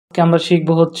আমরা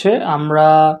শিখবো হচ্ছে আমরা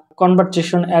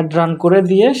কনভারসেশন অ্যাড রান করে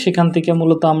দিয়ে সেখান থেকে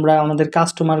মূলত আমরা আমাদের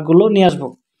কাস্টমারগুলো নিয়ে আসবো।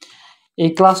 এই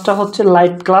ক্লাসটা হচ্ছে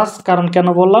লাইভ ক্লাস। কারণ কেন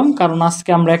বললাম, কারণ আজকে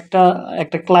আমরা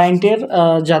একটা ক্লায়েন্টের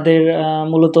যাদের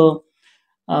মূলত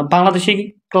বাংলাদেশি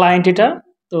ক্লায়েন্ট এটা,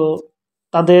 তো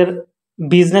তাদের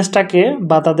বিজনেসটাকে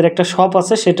বা তাদের একটা শপ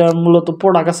আছে, সেটার মূলত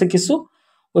প্রোডাক্ট আছে কিছু,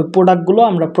 ওই প্রোডাক্টগুলো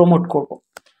আমরা প্রমোট করব।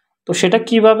 তো সেটা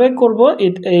কিভাবে করব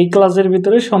এই ক্লাসের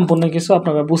ভিতরে সম্পূর্ণ কিছু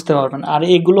আপনারা বুঝতে পারবেন। আর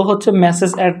এগুলো হচ্ছে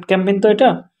মেসেজ অ্যাড ক্যাম্পেইন। তো এটা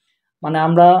মানে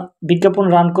আমরা বিজ্ঞাপন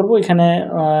রান করব, এখানে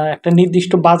একটা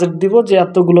নির্দিষ্ট বাজেট দিব যে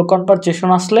এতগুলো কনভারসেশন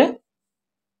আসলে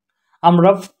আমরা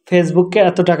ফেসবুককে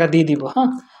এত টাকা দিয়ে দিব। হ্যাঁ,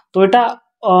 তো এটা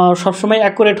সবসময়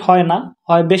অ্যাকুরেট হয় না,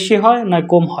 হয় বেশি হয় নয়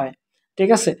কম হয়, ঠিক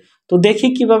আছে। তো দেখি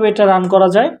কিভাবে এটা রান করা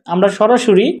যায়। আমরা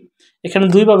সরাসরি এখানে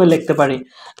দুইভাবে লিখতে পারি।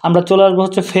 আমরা চলে আসবো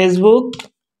হচ্ছে ফেসবুক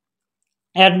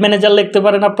অ্যাড ম্যানেজার লিখতে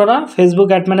পারেন আপনারা, ফেসবুক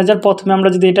অ্যাড ম্যানেজার। প্রথমে আমরা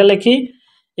যদি এটা লিখি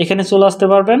এখানে চলে আসতে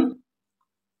পারবেন,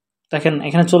 দেখেন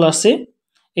এখানে চলে আসছি।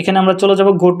 এখানে আমরা চলে যাব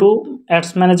গো টু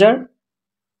অ্যাডস ম্যানেজার।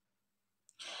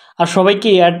 আর সবাই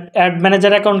কি অ্যাড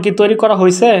ম্যানেজার অ্যাকাউন্ট কি তৈরি করা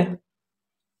হয়েছে?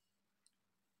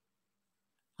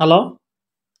 হ্যালো,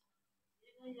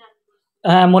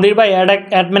 হ্যাঁ মনির ভাই,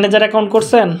 অ্যাড ম্যানেজার অ্যাকাউন্ট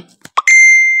করছেন?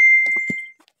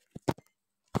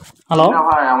 হ্যালো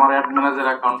ভাই, আমার অ্যাড ম্যানেজার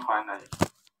অ্যাকাউন্ট হয় নাই।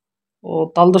 ও,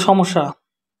 তাহলে তো সমস্যা।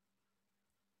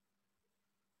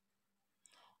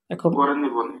 এখন করে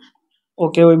নিব।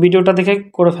 ওকে, ওই ভিডিওটা দেখে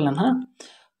করে ফেলেন। হ্যাঁ,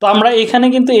 তো আমরা এখানে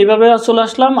কিন্তু এইভাবে চলে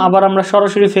আসলাম। আবার আমরা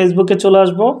সরাসরি ফেসবুকে চলে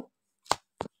আসব।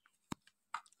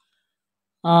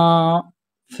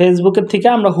 ফেসবুকের থেকে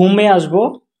আমরা হোমে আসব।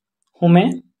 হোমে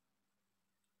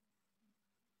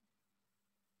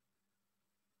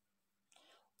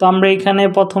তো আমরা এখানে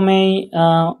প্রথমেই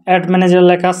অ্যাড ম্যানেজার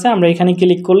লেখা আছে, আমরা এখানে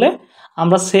ক্লিক করলে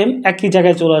আমরা সেম একই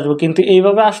জায়গায় চলে আসবো। কিন্তু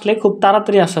এইভাবে আসলে খুব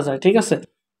তাড়াতাড়ি আসা যায়, ঠিক আছে।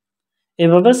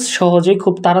 এইভাবে সহজেই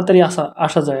খুব তাড়াতাড়ি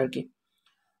আসা যায় আর কি।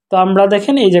 তো আমরা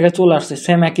দেখেন এই জায়গায় চলে আসছি,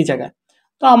 সেম একই জায়গায়।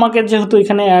 তো আমাকে যেহেতু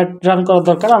এখানে অ্যাড রান করা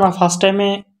দরকার, আমরা ফার্স্ট টাইমে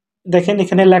দেখেন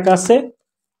এখানে লেখা আছে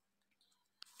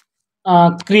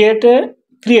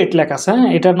ক্রিয়েট লেখা আছে। হ্যাঁ,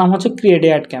 এটার নাম হচ্ছে ক্রিয়েট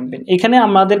অ্যাড ক্যাম্পেইন। এখানে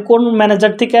আমাদের কোন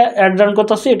ম্যানেজার থেকে অ্যাড রান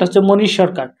করতে আসছে, এটা হচ্ছে মনীষ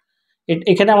সরকার।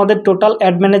 এখানে আমাদের টোটাল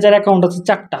অ্যাড ম্যানেজার অ্যাকাউন্ট আছে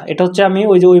 4টা। এটা হচ্ছে আমি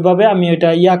ওইভাবে আমি ওইটা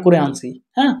করে আনছি।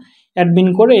 হ্যাঁ, অ্যাডমিন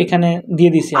করে এখানে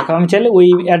দিয়ে দিছি। এখন আমি চাইলে ওই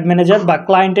অ্যাড ম্যানেজার বা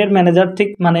ক্লায়েন্টের ম্যানেজার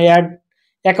থেকে মানে অ্যাড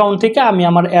অ্যাকাউন্ট থেকে আমি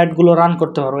আমার অ্যাডগুলো রান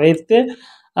করতে পারবো। এতে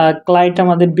ক্লায়েন্ট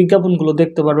আমাদের বিজ্ঞাপনগুলো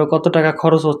দেখতে পারবে, কত টাকা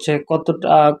খরচ হচ্ছে,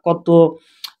 কত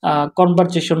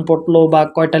কনভারসেশন পড়লো বা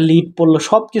কয়টা লিড পড়লো,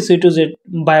 সব কিছু একটু যে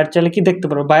বায়ার চাইলে কি দেখতে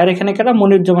পারবো। বায়ার এখানে কেনা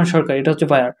মনিরুজ্জামান সরকার, এটা হচ্ছে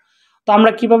বায়ার। তো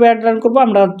আমরা কিভাবে অ্যাড রান করবো,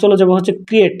 আমরা চলে যাব হচ্ছে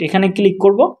ক্রিয়েট, এখানে ক্লিক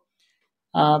করব।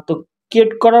 তো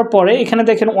ক্রিয়েট করার পরে এখানে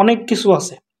দেখেন অনেক কিছু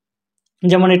আছে।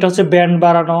 যেমন এটা হচ্ছে ব্র্যান্ড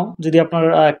বাড়ানো, যদি আপনার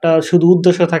একটা শুধু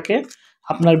উদ্দেশ্য থাকে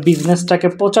আপনার বিজনেসটাকে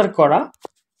প্রচার করা,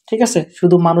 ঠিক আছে,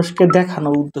 শুধু মানুষকে দেখানো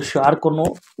উদ্দেশ্য, আর কোনো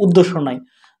উদ্দেশ্য নাই,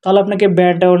 তাহলে আপনাকে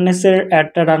ব্র্যান্ড অ্যাওয়ারনেসের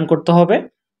অ্যাডটা রান করতে হবে।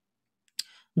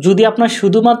 যদি আপনার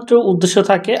শুধুমাত্র উদ্দেশ্য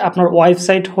থাকে আপনার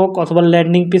ওয়েবসাইট হোক অথবা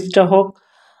ল্যান্ডিং পেজটা হোক,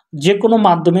 যে কোনো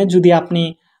মাধ্যমে যদি আপনি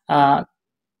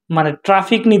মানে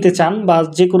ট্রাফিক নিতে চান বা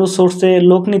যে কোনো সোর্সে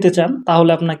লোক নিতে চান,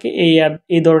 তাহলে আপনাকে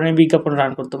এই ধরনের বিজ্ঞাপন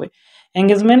রান করতে হবে।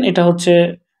 এঙ্গেজমেন্ট এটা হচ্ছে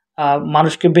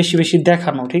মানুষকে বেশি বেশি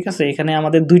দেখানো, ঠিক আছে। এখানে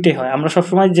আমাদের দুইটাই হয়। আমরা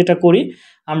সবসময় যেটা করি,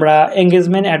 আমরা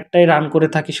এঙ্গেজমেন্ট অ্যাডটাই রান করে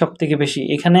থাকি সব থেকে বেশি।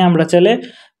 এখানে আমরা চাইলে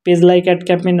page like ad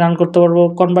campaign run করতে পারবো,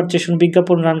 কনভারসেশন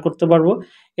বিজ্ঞাপন রান করতে পারবো।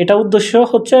 এটা উদ্দেশ্য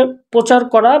হচ্ছে প্রচার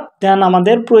করা, দেন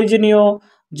আমাদের প্রয়োজনীয়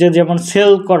যেমন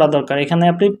সেল করা দরকার, এখানে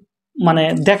আপনি মানে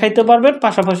দেখাইতে পারবেন,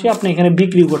 পাশাপাশি আপনি এখানে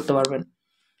বিক্রি করতে পারবেন।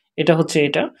 এটা হচ্ছে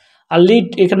এটা। আর লিড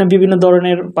এখানে বিভিন্ন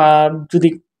ধরনের, বা যদি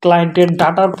ক্লায়েন্টের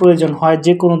ডাটার প্রয়োজন হয়,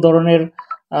 যে কোনো ধরনের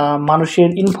মানুষের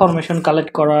ইনফরমেশন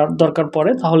কালেক্ট করার দরকার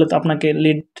পড়ে, তাহলে তো আপনাকে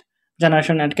lead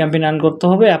generation ad campaign run করতে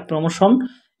হবে। অ্যাপ প্রমোশন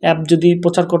অ্যাপ যদি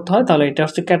প্রচার করতে হয়, তাহলে এটা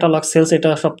হচ্ছে ক্যাটালগ সেলস, এটা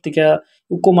সব থেকে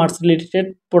ই কমার্স রিলেটেড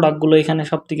প্রোডাক্টগুলো এখানে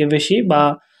সব থেকে বেশি, বা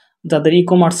যাদের ই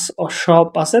কমার্স শপ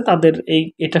আছে তাদের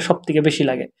এটা সব থেকে বেশি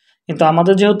লাগে। কিন্তু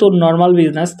আমাদের যেহেতু নর্মাল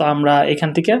বিজনেস, তো আমরা এখান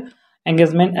থেকে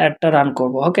এঙ্গেজমেন্ট অ্যাডটা রান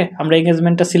করব। ওকে, আমরা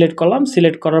এঙ্গেজমেন্টটা সিলেক্ট করলাম।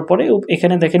 সিলেক্ট করার পরে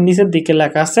এখানে দেখেন নিচের দিকে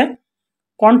লেখা আছে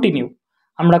কন্টিনিউ।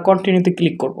 আমরা কন্টিনিউতে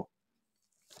ক্লিক করব।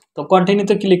 তো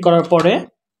কন্টিনিউতে ক্লিক করার পরে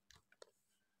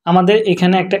আমাদের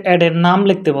এখানে একটা অ্যাডের নাম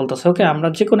লিখতে বলতেছে। ওকে, আমরা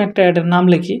যে কোনো একটা অ্যাডের নাম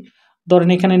লিখি। ধরেন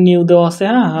এখানে নিউ দেওয়া আছে।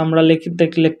 হ্যাঁ, আমরা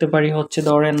লিখতে পারি হচ্ছে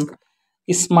ধরেন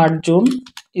smart zone,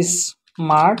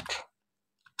 smart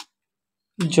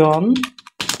zone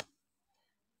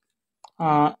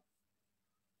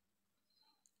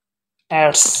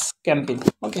ads campaign.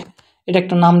 ওকে, এটা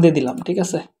একটা নাম দিয়ে দিলাম, ঠিক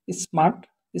আছে,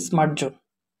 স্মার্ট জোন।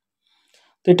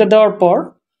 তো এটা দেওয়ার পর,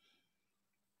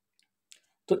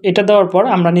 তো এটা দেওয়ার পর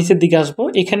আমরা নিচের দিকে আসবো,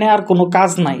 এখানে আর কোনো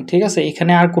কাজ নাই, ঠিক আছে,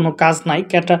 এখানে আর কোনো কাজ নাই।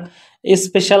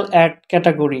 স্পেশাল অ্যাড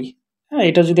ক্যাটাগরি, হ্যাঁ,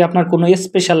 এটা যদি আপনার কোনো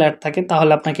স্পেশাল অ্যাড থাকে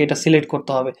তাহলে আপনাকে এটা সিলেক্ট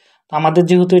করতে হবে। তো আমাদের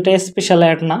যেহেতু এটা স্পেশাল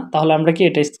অ্যাড না, তাহলে আমরা কি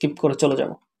এটা স্কিপ করে চলে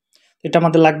যাব, এটা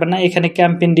আমাদের লাগবে না। এখানে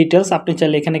ক্যাম্পেইন ডিটেলস, আপনি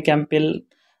চাইলে এখানে ক্যাম্পেইন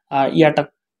ইয়াটা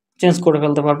চেঞ্জ করে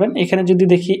ফেলতে পারবেন। এখানে যদি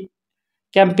দেখি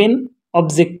ক্যাম্পেইন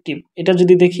অবজেক্টিভ, এটা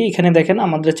যদি দেখি এখানে দেখেন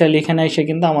আমাদের চাইলে এখানে এসে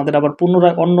কিন্তু আমাদের আবার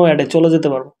পুনরায় অন্য অ্যাডে চলে যেতে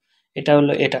পারবো। এটা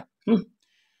হলো এটা।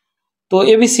 তো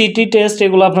এবিসিটি টেস্ট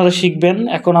এগুলো আপনারা শিখবেন,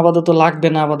 এখন আপাতত লাগবে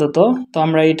না আপাতত। তো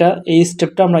আমরা এই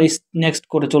স্টেপটা আমরা নেক্সট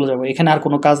করে চলে যাব। এখানে আর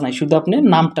কোনো কাজ নাই, শুধু আপনি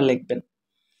নামটা লিখবেন।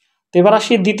 তো এবার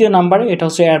আসি দ্বিতীয় নাম্বারে, এটা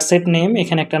হচ্ছে অ্যাডসেট নেম।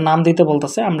 এখানে একটা নাম দিতে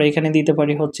বলতেছে, আমরা এখানে দিতে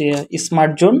পারি হচ্ছে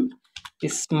smart zone,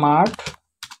 smart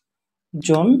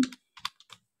zone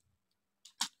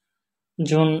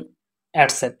zone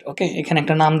ad set. ওকে, এখানে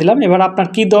একটা নাম দিলাম। এবার আপনার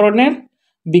কি ধরনের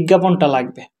বিজ্ঞাপনটা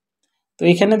লাগবে, তো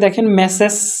এখানে দেখেন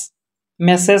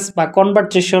মেসেজ বা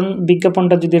কনভারসেশন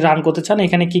বিজ্ঞাপনটা যদি রান করতে চান,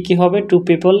 এখানে কি কি হবে, two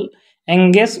people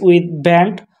engage with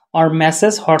band or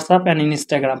message WhatsApp and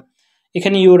Instagram.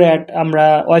 এখানে ইউর অ্যাড আমরা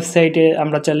ওয়েবসাইটে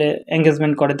আমরা চাইলে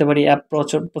এঙ্গেজমেন্ট করাতে পারি, অ্যাপ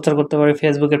প্রচার করতে পারি,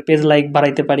 ফেসবুকের পেজ লাইক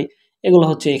বাড়াইতে পারি, এগুলো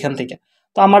হচ্ছে এখান থেকে।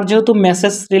 তো আমার যেহেতু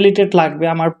মেসেজ রিলেটেড লাগবে,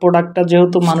 আমার প্রোডাক্টটা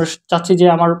যেহেতু মানুষ চাচ্ছি যে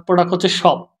আমার প্রোডাক্ট হচ্ছে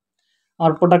সব,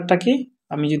 আমার প্রোডাক্টটা কি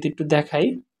আমি যদি একটু দেখাই,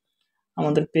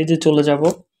 আমাদের পেজে চলে যাব।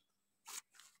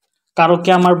 কারো কি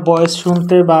আমার ভয়েস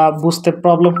শুনতে বা বুঝতে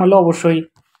প্রবলেম হলে অবশ্যই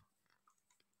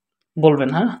বলবেন,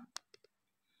 হ্যাঁ।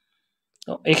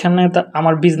 তো এখানে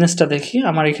আমার বিজনেসটা দেখি,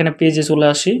 আমার এখানে পেজে চলে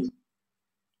আসি।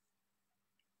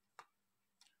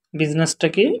 বিজনেসটা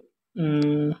কি,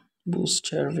 বুস্ট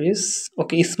সার্ভিস,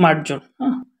 ওকে, স্মার্ট জোন।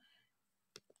 হ্যাঁ,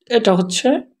 এটা হচ্ছে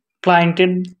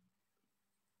ক্লায়েন্টের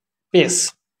পেজ,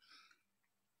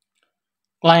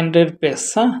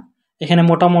 হ্যাঁ। এখানে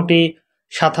মোটামুটি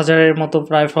 7,000-এর মতো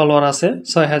প্রায় ফলোয়ার আছে,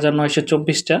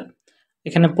 6,924টা।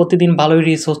 এখানে প্রতিদিন ভালোই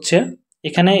রিচ হচ্ছে।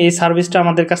 এখানে এই সার্ভিসটা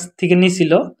আমাদের কাছ থেকে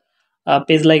নিয়েছিল,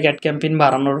 পেজ লাইক অ্যাড ক্যাম্পেইন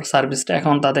বাড়ানোর সার্ভিসটা,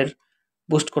 এখন তাদের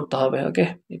বুস্ট করতে হবে। ওকে,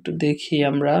 একটু দেখি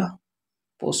আমরা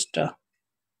পোস্টটা,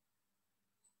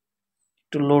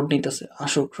 একটু লোড নিতেছে,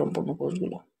 আসুক সম্পূর্ণ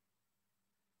পোস্টগুলো।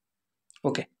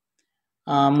 ওকে,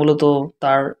 মূলত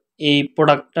তার এই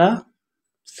প্রোডাক্টটা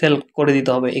সেল করে দিতে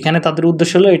হবে। এখানে তাদের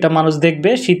উদ্দেশ্য হলো এটা মানুষ দেখবে,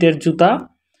 শীতের জুতা,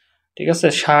 ঠিক আছে,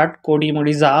 শার্ট, কোডি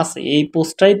মুড়ি যা আছে এই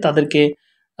পোস্টটাই তাদেরকে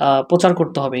প্রচার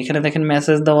করতে হবে। এখানে দেখেন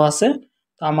মেসেজ দেওয়া আছে।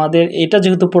 তো আমাদের এটা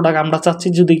যেহেতু প্রোডাক্ট, আমরা চাচ্ছি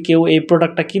যদি কেউ এই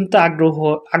প্রোডাক্টটা কিনতে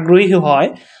আগ্রহী হয়,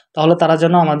 তাহলে তারা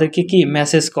যেন আমাদেরকে কি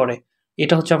মেসেজ করে,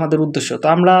 এটা হচ্ছে আমাদের উদ্দেশ্য। তো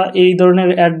আমরা এই ধরনের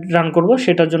অ্যাড রান করব,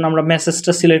 সেটার জন্য আমরা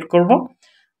মেসেজটা সিলেক্ট করব।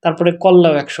 তারপরে কল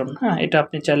টু অ্যাকশন, হ্যাঁ, এটা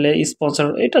আপনি চাইলে স্পন্সর,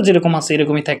 এটা যেরকম আছে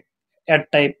এরকমই অ্যাড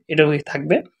টাইপ এরকমই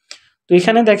থাকবে। তো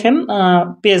এখানে দেখেন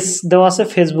পেজ দেওয়া আছে,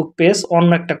 ফেসবুক পেজ, অন্য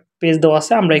একটা পেজ দেওয়া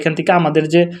আছে। আমরা এখান থেকে আমাদের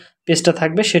যে পেজটা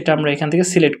থাকবে সেটা আমরা এখান থেকে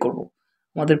সিলেক্ট করব।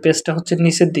 আমাদের পেজটা হচ্ছে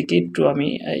নিচের দিকে, একটু আমি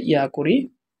করি,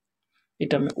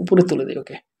 এটা আমি উপরে তুলে দিই।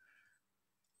 ওকে,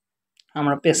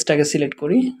 আমরা পেজটাকে সিলেক্ট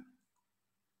করি।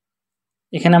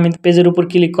 এখানে আমি পেজের উপর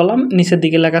ক্লিক করলাম, নিচের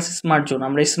দিকে লেখা আছে স্মার্ট জোন,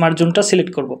 আমরা স্মার্ট জোনটা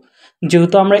সিলেক্ট করব।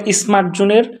 যেহেতু আমরা স্মার্ট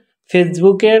জোনের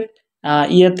ফেসবুকের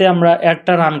ইয়েতে আমরা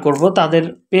অ্যাডটা রান করব, তাদের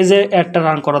পেজে অ্যাডটা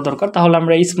রান করা দরকার, তাহলে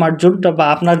আমরা এই স্মার্ট জোনটা বা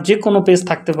আপনার যে কোনো পেজ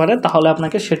থাকতে পারে, তাহলে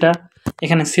আপনাকে সেটা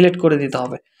এখানে সিলেক্ট করে দিতে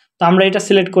হবে। তো আমরা এটা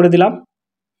সিলেক্ট করে দিলাম।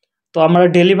 তো আমরা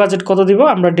ডেলি বাজেট কত দিব,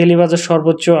 আমরা ডেলি বাজেট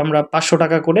সর্বোচ্চ আমরা 500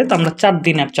 টাকা করে, তো আমরা 4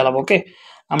 দিন অ্যাড চালাবো। ওকে,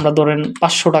 আমরা ধরেন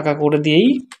 500 টাকা করে দিয়েই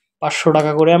 500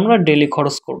 টাকা করে আমরা ডেলি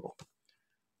খরচ করব।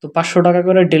 তো 500 টাকা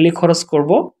করে ডেলি খরচ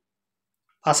করব,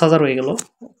 5,000 হয়ে গেল।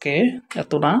 ওকে,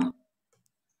 এত না,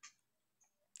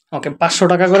 ওকে, 500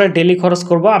 টাকা করে ডেলি খরচ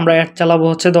করব। আমরা অ্যাড চালাবো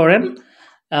হচ্ছে ধরেন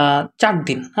 4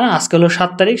 দিন, হ্যাঁ। আজকে হলো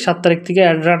 7 তারিখ, 7 তারিখ থেকে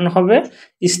অ্যাড রান হবে।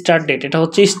 স্টার্ট ডেট, এটা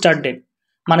হচ্ছে স্টার্ট ডেট,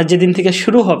 মানে যেদিন থেকে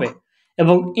শুরু হবে,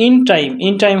 এবং ইন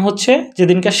টাইম হচ্ছে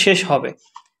যেদিনকে শেষ হবে।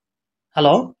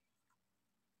 হ্যালো,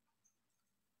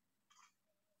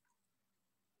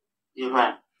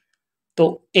 তো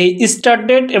এই স্টার্ট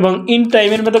ডেট এবং ইন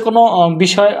টাইমের মধ্যে কোনো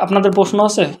বিষয় আপনাদের প্রশ্ন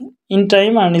আছে? In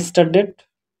time R start date,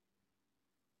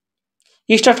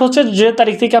 start হচ্ছে যে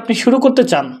তারিখ থেকে আপনি শুরু করতে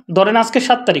চান। ধরেন আজকে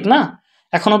 7 তারিখ না,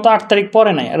 এখনও তো 8 তারিখ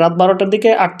পরে নাই, রাত 12টার দিকে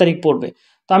 8 তারিখ পড়বে।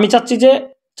 তো আমি চাচ্ছি যে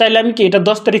চাইলে আমি কি এটা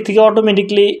 10 তারিখ থেকে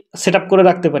অটোমেটিকলি সেট আপ করে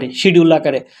রাখতে পারি শিডিউল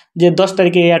আকারে, যে 10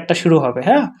 তারিখে এই অ্যাডটা শুরু হবে,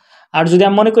 হ্যাঁ। আর যদি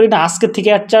আমি মনে করি না আজকের থেকে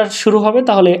অ্যাডটা শুরু হবে,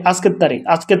 তাহলে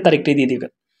আজকের তারিখটাই দিয়ে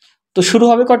দিবেন। তো শুরু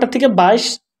হবে কয়টার থেকে,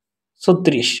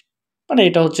 22:36, মানে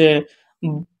এটা হচ্ছে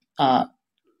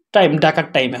টাইম, ঢাকার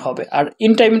টাইমে হবে। আর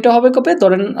ইন টাইমটা হবে কবে,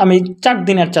 ধরেন আমি 4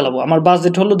 দিন অ্যাড চালাবো, আমার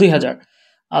বাজেট হলো 2000।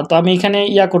 তো আমি এখানে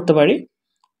করতে পারি,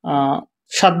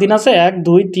 7 দিন আছে, 1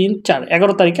 2 3 4,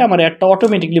 11 তারিখে আমার অ্যাডটা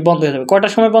অটোমেটিকলি বন্ধ হয়ে যাবে।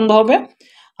 কয়টার সময় বন্ধ হবে,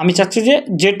 আমি চাচ্ছি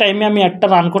যে টাইমে আমি অ্যাডটা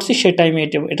রান করছি সেই টাইমে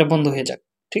এটা বন্ধ হয়ে যাক,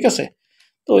 ঠিক আছে।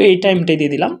 তো এই টাইমটাই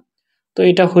দিয়ে দিলাম, তো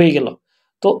এটা হয়ে গেল।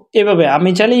 তো এভাবে আমি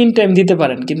চাইলে ইন টাইম দিতে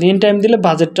পারেন, কিন্তু ইন টাইম দিলে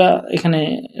বাজেটটা এখানে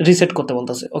রিসেট করতে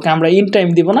বলতেছে। ওকে, আমরা ইন টাইম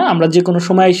দিব না, আমরা যে কোনো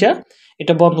সময় এসে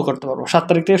এটা বন্ধ করতে পারবো। 7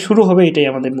 তারিখ থেকে শুরু হবে, এটাই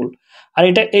আমাদের মূল। আর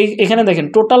এটা এখানে দেখেন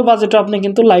টোটাল বাজেটও আপনি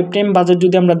কিন্তু লাইফ টাইম বাজেট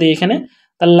যদি আমরা দিই এখানে,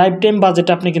 তাহলে লাইফ টাইম বাজেট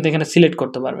আপনি কিন্তু এখানে সিলেক্ট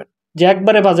করতে পারবেন। যে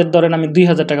একবারে বাজেট ধরেন আমি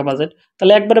 2000 টাকা বাজেট,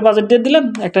 তাহলে একবারে বাজেট দিয়ে দিলেন,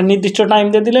 একটা নির্দিষ্ট টাইম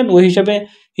দিয়ে দিলেন, ওই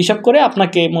হিসাব করে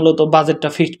আপনাকে মূলত বাজেটটা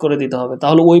ফিক্সড করে দিতে হবে।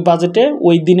 তাহলে ওই বাজেটে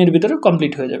ওই দিনের ভিতরে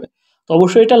কমপ্লিট হয়ে যাবে। তো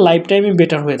অবশ্যই এটা লাইফ টাইমই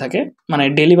বেটার হয়ে থাকে, মানে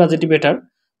ডেলি বাজেটই বেটার।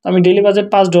 তো আমি ডেলি বাজেট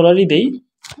 $5 দেই,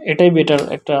 এটাই বেটার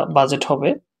একটা বাজেট হবে।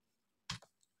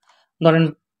 ধরেন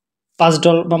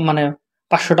 $5 মানে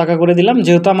 500 টাকা করে দিলাম,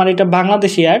 যেহেতু আমার এটা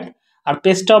বাংলাদেশি অ্যাড, আর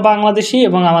পেজটাও বাংলাদেশি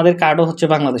এবং আমাদের কার্ডও হচ্ছে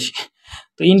বাংলাদেশি।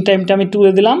 তো ইন টাইমটা আমি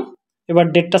তুলে দিলাম, এবার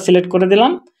ডেটটা সিলেক্ট করে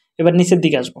দিলাম, এবার নিচের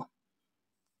দিকে আসবো।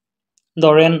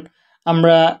 ধরেন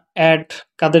আমরা অ্যাড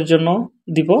কাদের জন্য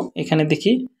দিব, এখানে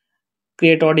দেখি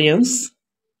ক্রিয়েট অডিয়েন্স।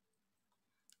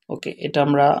 ওকে, এটা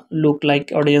আমরা লুক লাইক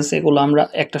অডিয়েন্স, এগুলো আমরা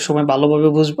একটা সময় ভালোভাবে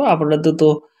বুঝবো। আপাতত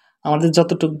আমাদের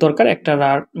যতটুকু দরকার একটা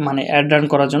মানে অ্যাড রান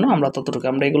করার জন্য আমরা ততটুকু,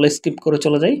 আমরা এগুলো স্কিপ করে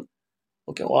চলে যাই।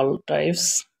 ওকে, অল টাইপস।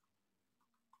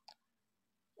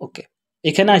 ওকে,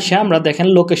 এখানে আসে আমরা দেখেন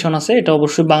লোকেশন আছে, এটা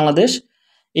অবশ্যই বাংলাদেশ।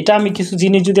 এটা আমি কিছু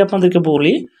জিনিস যদি আপনাদেরকে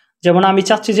বলি, যেমন আমি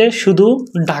চাচ্ছি যে শুধু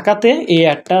ঢাকাতে এই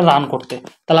অ্যাডটা রান করতে,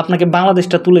 তাহলে আপনাকে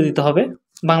বাংলাদেশটা তুলে দিতে হবে।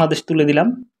 বাংলাদেশ তুলে দিলাম,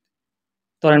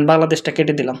 ধরেন বাংলাদেশটা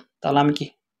কেটে দিলাম, তাহলে আমি কি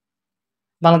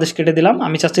বাংলাদেশ কেটে দিলাম।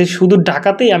 আমি চাচ্ছি শুধু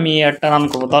ঢাকাতেই আমি এই অ্যাডটা রান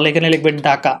করবো, তাহলে এখানে লিখবে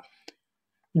ঢাকা,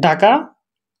 ঢাকা,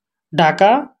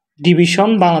 ঢাকা ডিভিশন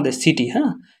বাংলাদেশ সিটি।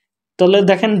 হ্যাঁ, তাহলে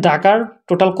দেখেন ঢাকার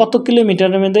টোটাল কত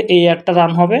কিলোমিটারের মধ্যে এই অ্যাডটা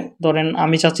রান হবে। ধরেন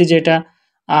আমি চাচ্ছি যে এটা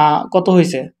কত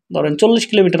হয়েছে, ধরেন 40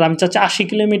 কিলোমিটার, আমি চাচ্ছি 80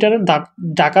 কিলোমিটার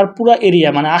ঢাকার পুরো এরিয়া,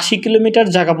 মানে 80 কিলোমিটার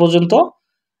জায়গা পর্যন্ত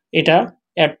এটা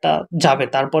অ্যাডটা যাবে,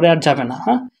 তারপরে আর যাবে না।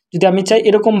 হ্যাঁ, যদি আমি চাই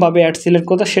এরকমভাবে অ্যাড সিলেক্ট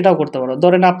করতে, সেটাও করতে পারো।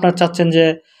 ধরেন আপনার চাচ্ছেন যে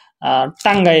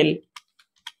টাঙ্গাইল,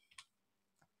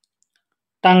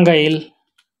 টাঙ্গাইল,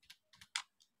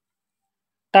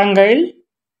 টাঙ্গাইল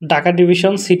ঢাকা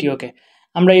ডিভিশন সিটি। ওকে,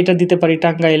 আমরা এটা দিতে পারি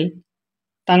টাঙ্গাইল।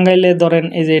 টাঙ্গাইলে ধরেন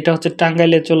এই যে এটা হচ্ছে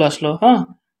টাঙ্গাইলে চলে আসলো। হ্যাঁ,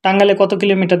 টাঙ্গাইলে কত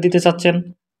কিলোমিটার দিতে চাচ্ছেন,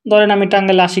 ধরেন আমি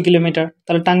টাঙ্গাইলে 80 কিলোমিটার,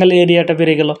 তাহলে টাঙ্গাইলের এরিয়াটা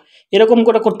বেড়ে গেল। এরকম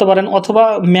করে করতে পারেন, অথবা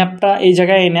ম্যাপটা এই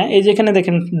জায়গায় এনে, এই যেখানে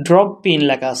দেখেন ড্রপ পিন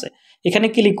লেখা আছে, এখানে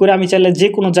ক্লিক করে আমি চাইলে যে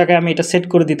কোনো জায়গায় আমি এটা সেট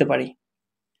করে দিতে পারি।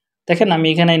 দেখেন আমি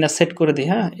এখানে এনে সেট করে দিই।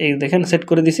 হ্যাঁ, এই দেখেন সেট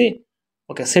করে দিছি।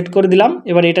 ওকে, সেট করে দিলাম।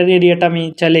 এবার এটার এরিয়াটা আমি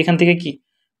চাইলে এখান থেকে কি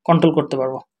কন্ট্রোল করতে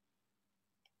পারবো।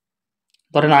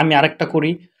 ধরেন আমি আরেকটা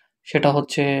করি, সেটা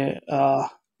হচ্ছে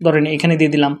ধরেন এখানে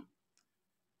দিয়ে দিলাম,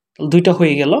 দুইটা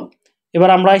হয়ে গেল। এবার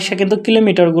আমরা এসে কিন্তু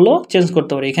কিলোমিটারগুলো চেঞ্জ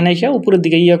করতে পারি। এখানে এসে উপরের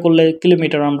দিকে করলে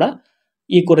কিলোমিটার আমরা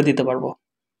করে দিতে পারবো,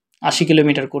 80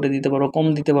 কিলোমিটার করে দিতে পারবো, কম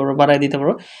দিতে পারবো, বাড়ায় দিতে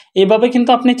পারবো। এইভাবে কিন্তু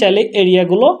আপনি চাইলে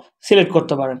এরিয়াগুলো সিলেক্ট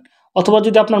করতে পারেন। অথবা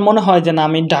যদি আপনার মনে হয় যে না,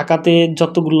 আমি ঢাকাতে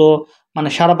যতগুলো মানে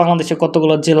সারা বাংলাদেশে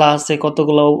কতগুলো জেলা আছে,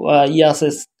 কতগুলো আছে,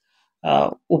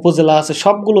 উপজেলা আছে,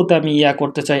 সবগুলোতে আমি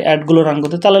করতে চাই, অ্যাডগুলো রান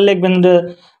করতে, তাহলে লিখবেন যে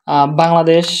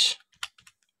বাংলাদেশ,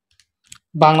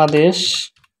 বাংলাদেশ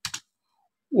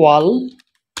ওয়াল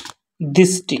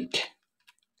ডিস্ট্রিক্ট,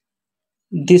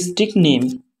 ডিস্ট্রিক্ট নেম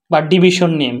বা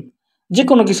ডিভিশন নেম, যে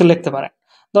কোনো কিছু লিখতে পারেন।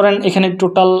 ধরেন এখানে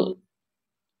টোটাল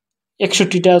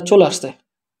 61টা চলে আসছে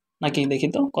নাকি, দেখি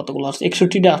তো কতগুলো আসছে।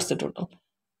 61টা আসছে টোটাল,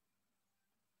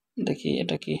 দেখি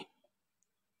এটা কি,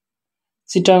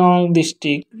 চিটাগাং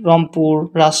ডিস্ট্রিক্ট, রংপুর,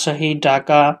 রাজশাহী,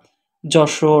 ঢাকা,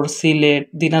 যশোর, সিলেট,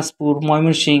 দিনাজপুর,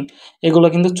 ময়মনসিংহ, এগুলো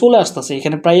কিন্তু চলে আসতেছে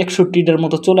এখানে, প্রায় 61টার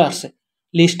মতো চলে আসছে।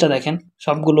 লিস্টটা দেখেন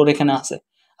সবগুলোর এখানে আছে।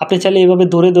 আপনি চাইলে এইভাবে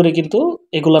ধরে ধরে কিন্তু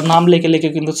এগুলোর নাম লিখে লিখে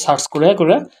কিন্তু সার্চ করে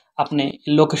করে আপনি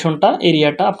লোকেশনটা,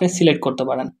 এরিয়াটা আপনি সিলেক্ট করতে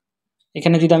পারেন।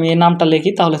 এখানে যদি আমি এই নামটা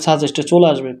লিখি, তাহলে সাজেস্টে চলে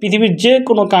আসবে পৃথিবীর যে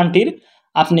কোনো কান্ট্রির,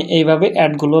 আপনি এইভাবে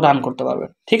অ্যাডগুলো রান করতে পারবেন।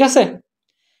 ঠিক আছে,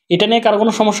 এটা নিয়ে কারো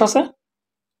কোনো সমস্যা আছে?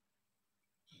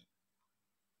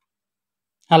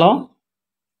 হ্যালো,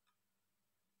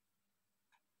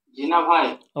 জি না ভাই।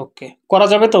 ওকে, করা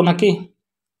যাবে তো নাকি?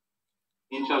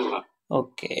 ইনশাআল্লাহ।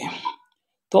 ওকে,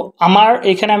 তো আমার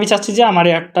এখানে আমি চাচ্ছি যে আমার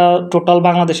একটা টোটাল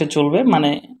বাংলাদেশে চলবে, মানে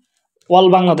অল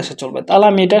বাংলাদেশে চলবে। তাহলে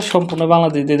আমি এটা সম্পূর্ণ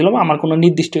বাংলাদেশ দিয়ে দিলাম, আমার কোনো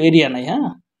নির্দিষ্ট এরিয়া নাই। হ্যাঁ,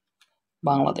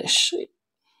 বাংলাদেশ।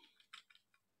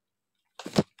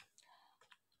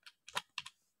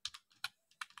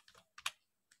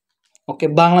 ওকে,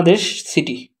 বাংলাদেশ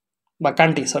সিটি বা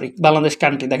কান্ট্রি, সরি বাংলাদেশ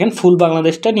কান্ট্রি, দেখেন ফুল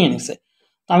বাংলাদেশটা নিয়ে নিছে।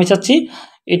 তো আমি চাচ্ছি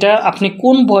এটা আপনি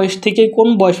কোন বয়স থেকে কোন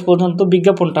বয়স পর্যন্ত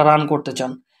বিজ্ঞাপনটা রান করতে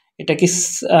চান। এটা কি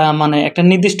মানে একটা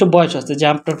নির্দিষ্ট বয়স আছে, যে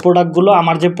আপনার প্রোডাক্টগুলো,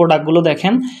 আমার যে প্রোডাক্টগুলো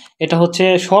দেখেন, এটা হচ্ছে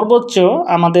সর্বোচ্চ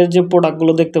আমাদের যে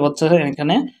প্রোডাক্টগুলো দেখতে পাচ্ছেন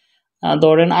এখানে,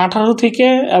 ধরেন 18 থেকে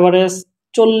এভারেজ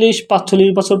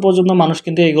 40-45 বছর পর্যন্ত মানুষ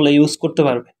কিন্তু এগুলো ইউজ করতে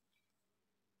পারবে।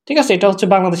 ঠিক আছে, এটা হচ্ছে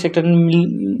বাংলাদেশে একটা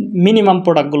মিনিমাম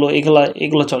প্রোডাক্টগুলো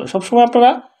এগুলো চলে। সবসময়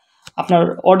আপনারা আপনার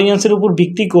অডিয়েন্সের উপর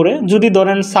ভিত্তি করে, যদি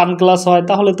ধরেন সানগ্লাস হয়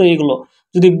তাহলে তো এগুলো,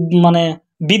 যদি মানে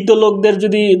বৃদ্ধ লোকদের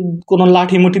যদি কোনো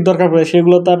লাঠি মুঠির দরকার পড়ে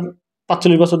সেগুলো তার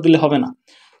 45 বছর দিলে হবে না।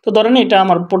 তো ধরেন এটা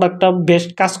আমার প্রোডাক্টটা বেস্ট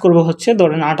কাজ করবে হচ্ছে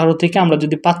ধরেন 18 থেকে আমরা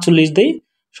যদি 45 দিই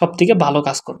সব থেকে ভালো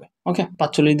কাজ করবে। ওকে,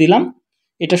 45 দিলাম,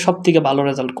 এটা সব থেকে ভালো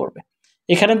রেজাল্ট করবে।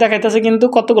 এখানে দেখাইতেছে কিন্তু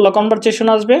কতগুলো কনভারসেশন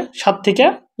আসবে, 7 থেকে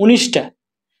 19টা,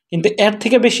 কিন্তু এর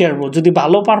থেকে বেশি আসবো যদি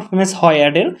ভালো পারফরমেন্স হয়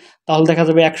অ্যাডের, তাহলে দেখা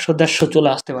যাবে 100-150 চলে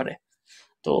আসতে পারে।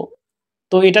 তো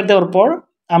তো এটা দেওয়ার পর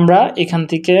আমরা এখান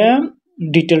থেকে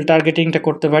ডিটেল টার্গেটিংটা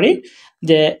করতে পারি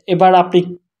যে এবার আপনি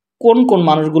কোন কোন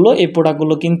মানুষগুলো এই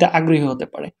প্রোডাক্টগুলো কিনতে আগ্রহী হতে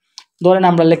পারে। ধরেন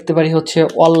আমরা লিখতে পারি হচ্ছে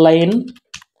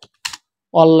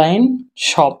অনলাইন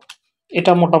শপ,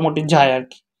 এটা মোটামুটি যায় আর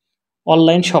কি।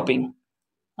 Online shopping,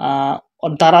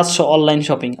 Daraz online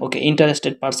shopping, ওকে,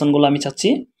 ইন্টারেস্টেড পার্সনগুলো আমি চাচ্ছি।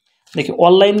 দেখি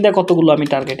অনলাইন দিয়ে কতগুলো আমি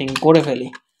টার্গেটিং করে ফেলি,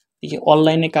 দেখি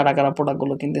অনলাইনে কারা কারা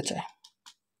প্রোডাক্টগুলো কিনতে চায়।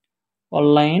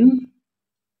 অনলাইন,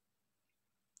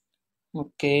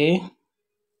 ওকে,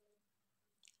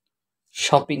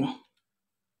 shopping,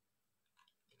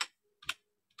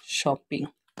 shopping,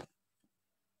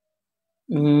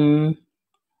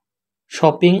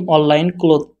 shopping online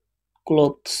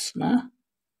clothes না,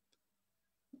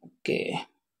 ওকে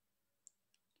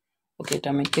ওকে, এটা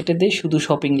আমি কেটে দিই, শুধু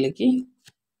শপিং লিখি,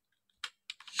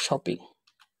 শপিং।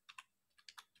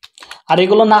 আর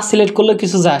এগুলো না সিলেক্ট করলে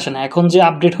কিছু যায় আসে না, এখন যে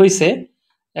আপডেট হয়েছে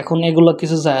এখন এগুলো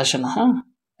কিছু যায় আসে না। হ্যাঁ,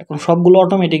 এখন সবগুলো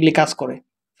অটোমেটিকলি কাজ করে।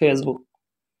 Facebook,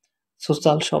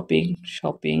 social shopping,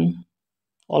 shopping,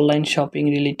 online shopping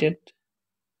related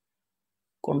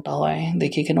কোনটা হয়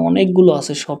দেখি, এখানে অনেকগুলো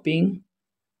আছে, shopping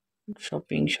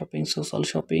shopping shopping social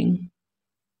shopping,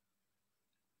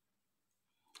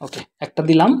 ওকে, একটা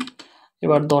দিলাম।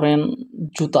 এবার ধরেন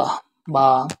জুতা বা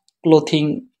ক্লোথিং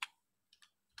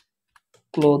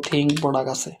প্রোডাক্ট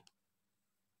আছে,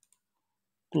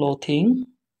 ক্লোথিং,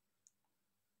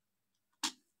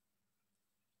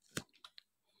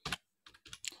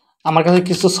 আমার কাছে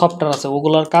কিছু সফটওয়্যার আছে,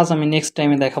 ওগুলোর কাজ আমি নেক্সট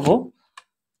টাইমে দেখাবো।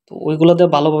 তো ওইগুলোতে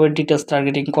ভালোভাবে ডিটেলস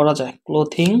টার্গেটিং করা যায়।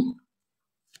 ক্লোথিং,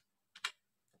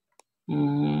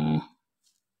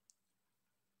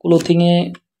 ক্লোথিংয়ে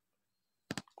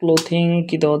ক্লোথিং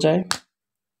কি দেওয়া যায়,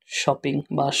 শপিং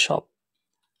বা শপ,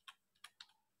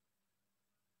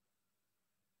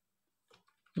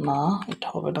 না এটা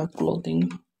হবে না, ক্লোথিং।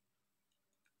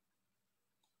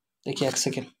 দেখি এক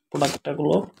সেকেন্ড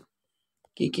প্রোডাক্টগুলো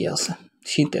কি কি আছে,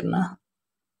 শীতের না,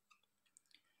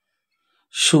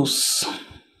 শুজ,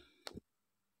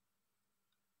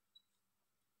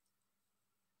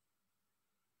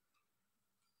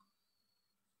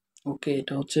 ওকে,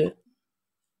 এটা হচ্ছে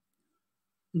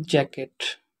জ্যাকেট,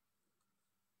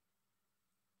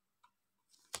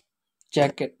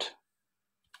 জ্যাকেট,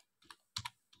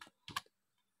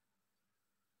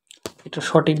 এটা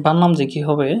সঠিক বানাম যে কি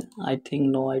হবে, I think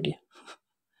no idea.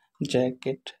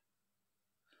 Jacket,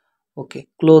 okay,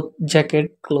 jacket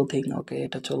clothing, ওকে,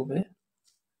 এটা চলবে।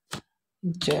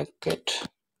 জ্যাকেট,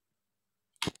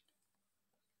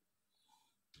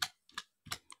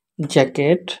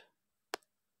 জ্যাকেট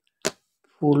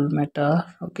ফুল মেটা,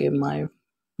 ওকে, মাই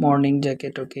মর্নিং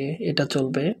জ্যাকেট, ওকে, এটা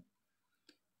চলবে।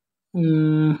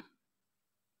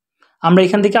 আমরা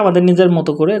এখান থেকে আমাদের নিজের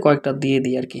মতো করে কয়েকটা দিয়ে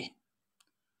দিই আর কি।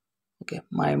 ওকে,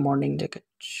 মাই মর্নিং জ্যাকেট,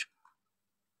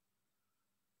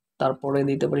 তারপরে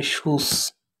দিতে পারি শুজ,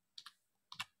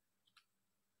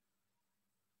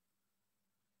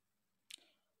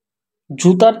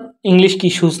 জুতার ইংলিশ কি,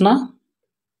 শুজ না,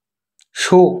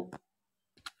 শো,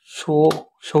 শো,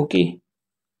 শো কি,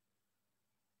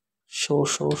 শো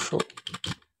শো শো,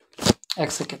 এক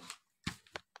সেকেন্ড।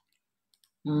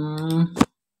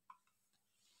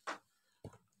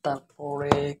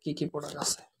 তারপরে কি কি প্রোডাক্ট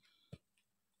আছে,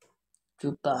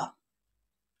 জুতা,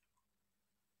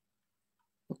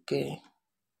 ওকে,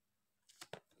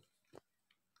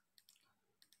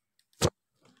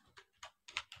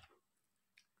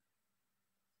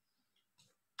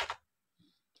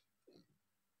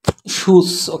 শুজ,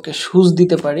 ওকে, শুজ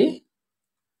দিতে পারি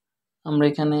আমরা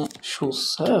এখানে, শুজ,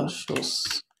 হ্যাঁ শুজ,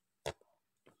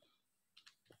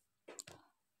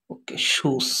 ওকে,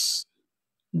 শুজ,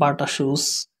 বাটা শুজ,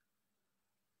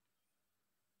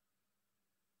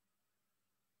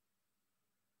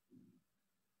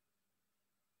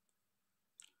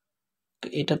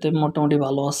 এটাতে মোটামুটি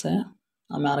ভালো আছে।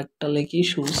 আমি আরেকটা লিখি,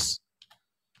 শুজ,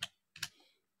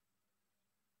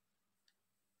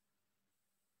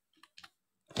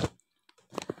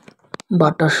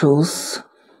 বাটা শুজ,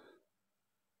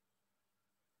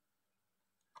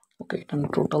 ওকে, এটা আমি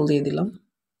টোটাল দিয়ে দিলাম।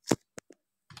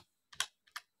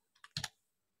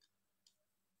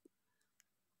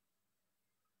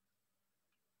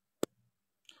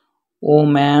 ও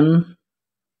ম্যান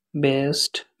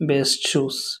বেস্ট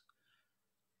শুজ,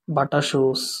 বাটা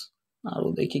শুজ, আরো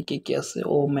দেখি কি কি আছে।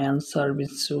 ও man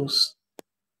service shoes,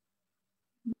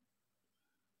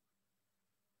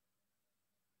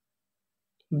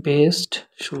 best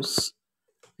shoes,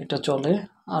 এটা চলে।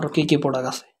 আরো কি কি প্রোডাক্ট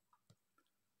আছে?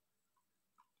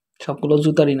 সবগুলো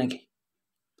জুতারই নাকি?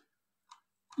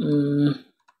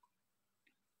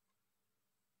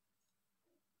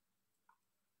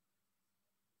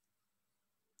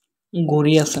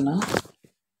 ঘড়ি আছে না?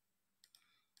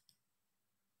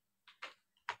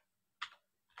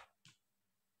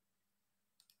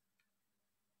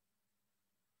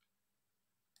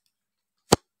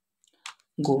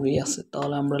 ঘড়ি আছে,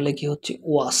 তাহলে আমরা লিখি হচ্ছে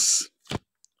ওয়াচ।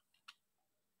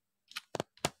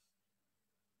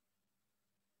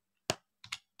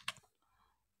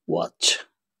 Watch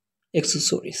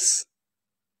accessories.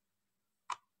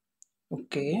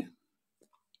 ওকে,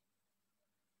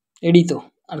 এডি তো,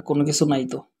 আর কোনো কিছু নাই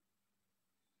তো।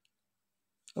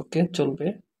 ওকে, চলবে।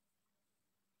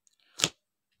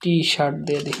 টি শার্ট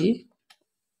দিয়ে দেখি,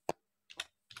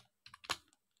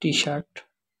 T shirt,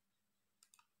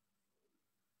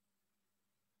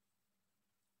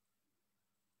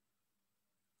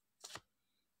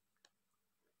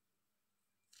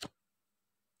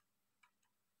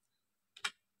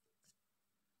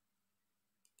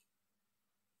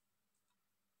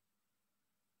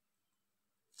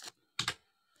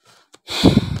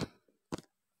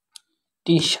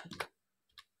 T shirt,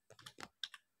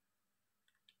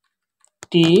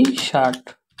 T shirt,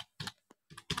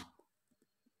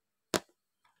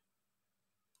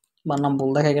 বানাম ভুল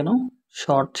দেখায় কেন?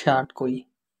 শর্ট শার্ট কই?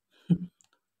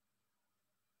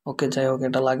 ওকে, যাই হোক,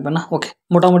 এটা লাগবে না। ওকে,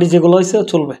 মোটামুটি যেগুলো হয়েছে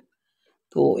চলবে।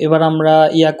 তো এবার আমরা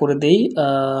ইয়া করে দেই,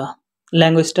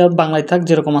 ল্যাঙ্গুয়েজটা বাংলায় থাক,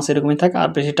 যেরকম আছে এরকমই থাক, আর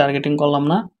বেশি টার্গেটিং করলাম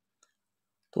না।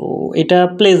 তো এটা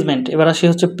প্লেসমেন্ট। এবার আসি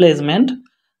হচ্ছে প্লেসমেন্ট।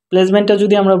 প্লেসমেন্টটা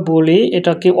যদি আমরা বলি,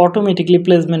 এটা কি অটোমেটিকলি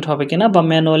প্লেসমেন্ট হবে কিনা বা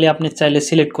ম্যানুয়ালি আপনি চাইলে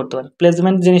সিলেক্ট করতে পারেন।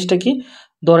 প্লেসমেন্ট জিনিসটা কি?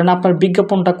 ধরেন আপনার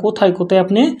বিজ্ঞাপনটা কোথায় কোথায়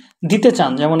আপনি দিতে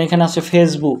চান, যেমন এখানে আছে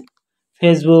Facebook,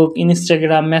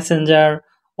 Instagram, Messenger,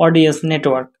 audience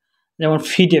network. যেমন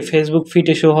ফিডে, ফেসবুক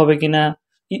ফিডে শো হবে কিনা,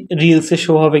 রিলসে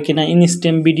শো হবে কিনা,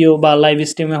 ইনস্ট্রিম ভিডিও বা লাইভ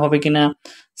স্ট্রিমে হবে কিনা,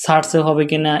 সার্চে হবে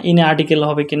কিনা, ইনে আর্টিকেল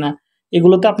হবে কিনা,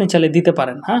 এগুলোতে আপনি চাইলে দিতে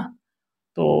পারেন। হ্যাঁ,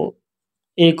 তো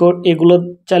এগুলো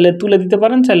চাইলে তুলে দিতে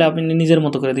পারেন, চাইলে আপনি নিজের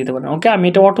মতো করে দিতে পারেন। ওকে, আমি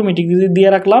এটা অটোমেটিক দিয়ে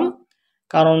রাখলাম,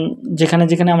 কারণ যেখানে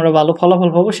যেখানে আমরা ভালো ফলাফল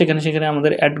পাবো সেখানে সেখানে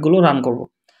আমাদের অ্যাডগুলো রান করব।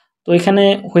 তো এখানে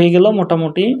হয়ে গেল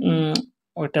মোটামুটি,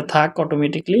 ওইটা থাক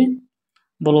অটোমেটিকলি।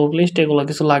 ব্লগ লিস্ট এগুলো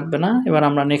কিছু লাগবে না। এবার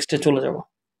আমরা নেক্সটে চলে যাব।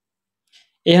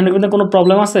 এখানে কিন্তু কোনো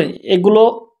প্রবলেম আছে? এগুলো,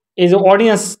 এই যে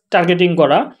অডিয়েন্স টার্গেটিং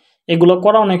করা, এগুলো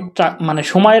করা অনেক মানে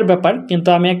সময়ের ব্যাপার, কিন্তু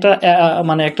আমি একটা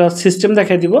মানে একটা সিস্টেম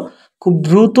দেখাই দিব, খুব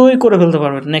দ্রুতই করে ফেলতে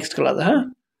পারবেন নেক্সট ক্লাসে। হ্যাঁ,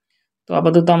 তো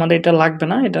আপাতত আমাদের এটা লাগবে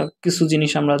না। এটা কিছু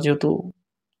জিনিস আমরা যেহেতু,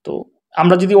 তো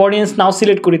আমরা যদি অডিয়েন্স নাও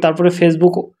সিলেক্ট করি, তারপরে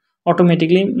ফেসবুক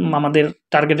অটোমেটিকলি আমাদের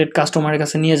টার্গেটেড কাস্টমারের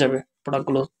কাছে নিয়ে যাবে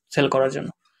প্রোডাক্টগুলো সেল করার জন্য।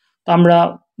 তো আমরা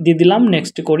দিয়ে দিলাম,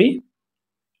 নেক্সট করি।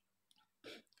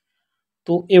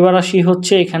 তো এবার আসি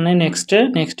হচ্ছে এখানে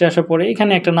নেক্সটে আসার পরে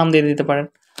এখানে একটা নাম দিয়ে দিতে পারেন,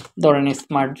 ধরেন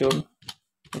স্মার্ট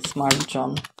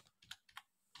জোন।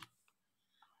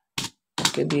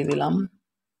 ওকে, দিয়ে দিলাম।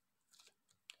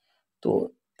 তো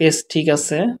পেজ ঠিক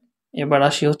আছে। এবার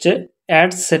আসি হচ্ছে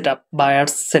অ্যাডস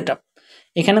সেটআপ।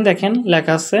 এখানে দেখেন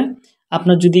লেখা আছে,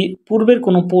 আপনার যদি পূর্বের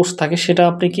কোনো পোস্ট থাকে সেটা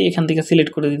আপনি কি এখান থেকে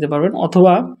সিলেক্ট করে দিতে পারবেন,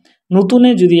 অথবা নতুনে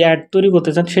যদি অ্যাড তৈরি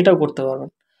করতে চান সেটাও করতে পারবেন।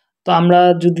 তো আমরা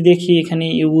যদি দেখি এখানে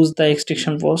ইউজ দ্য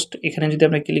এক্সটেনশন পোস্ট, এখানে যদি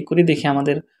আমরা ক্লিক করি, দেখি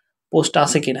আমাদের পোস্ট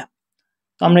আছে কিনা।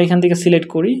 তো আমরা এখান থেকে সিলেক্ট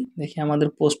করি, দেখি আমাদের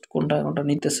পোস্ট কোনটা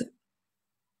নিতেছে।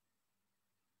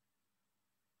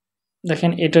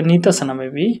 দেখেন এটা নিতেছে না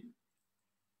মেবি।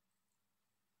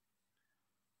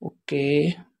 ওকে,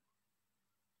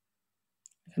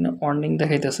 এখানে ওয়ার্নিং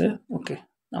দেখাইতেছে। ওকে,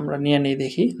 আমরা নিয়ে নেই,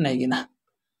 দেখি নাই কিনা।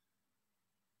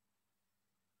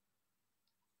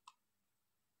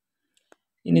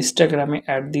 ইনস্টাগ্রামে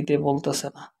অ্যাড দিতে বলতেছে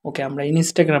না। ওকে, আমরা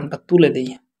ইনস্টাগ্রামটা তুলে দিই।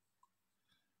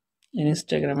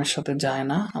 ইনস্টাগ্রামের সাথে যায়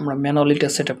না, আমরা ম্যানুয়ালিটা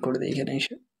সেট আপ করে দিই এখানে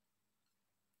এসে।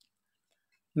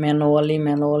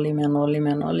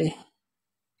 ম্যানুয়ালি।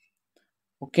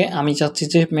 ওকে, আমি চাচ্ছি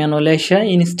যে ম্যানুয়ালি এসে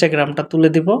ইনস্টাগ্রামটা তুলে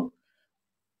দিব,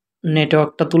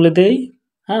 নেটওয়ার্কটা তুলে দেই।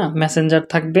 হ্যাঁ, মেসেঞ্জার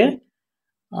থাকবে,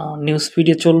 নিউজ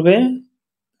ফিডে চলবে,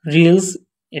 রিলস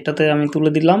এটাতে আমি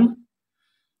তুলে দিলাম,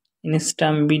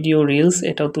 ইনস্টাম ভিডিও রিলস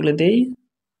এটাও তুলে দেই,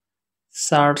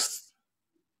 সার্চ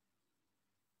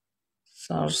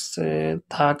সার্চে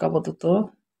থাক আপাতত,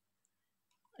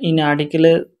 ইন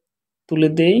আর্টিকেলে তুলে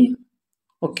দেই।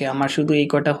 ওকে, আমার শুধু এই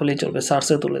কয়টা হলেই চলবে,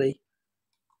 সার্চে তুলে দেই।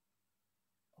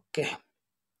 ওকে,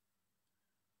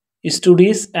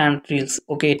 স্টোরিজ অ্যান্ড রিলস,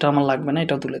 ওকে এটা আমার লাগবে না,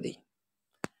 এটাও তুলে দিই।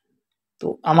 তো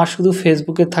আমার শুধু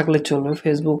ফেসবুকে থাকলে চলবে,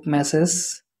 ফেসবুক মেসেজ।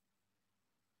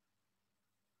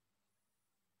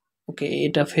 ওকে,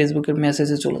 এটা ফেসবুকের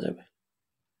মেসেজে চলে যাবে,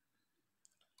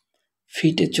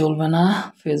 ফিটে চলবে না,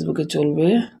 ফেসবুকে চলবে,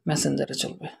 মেসেঞ্জারে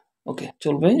চলবে। ওকে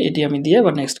চলবে, এটি আমি দিয়ে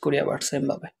আবার নেক্সট করি আবার সেম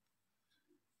ভাবে।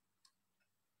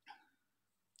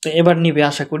 তো এবার নিবে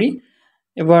আশা করি।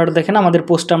 এবার দেখেন আমাদের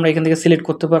পোস্টটা আমরা এখান থেকে সিলেক্ট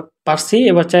করতে পারছি।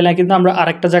 এবার চাইলে কিন্তু আমরা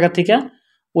আরেকটা জায়গা থেকে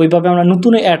ওইভাবে আমরা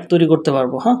নতুন অ্যাড তৈরি করতে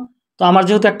পারবো। হ্যাঁ, তো আমার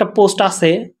যেহেতু একটা পোস্ট আছে,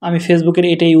 আমি ফেসবুকের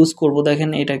এটা ইউজ করব। দেখেন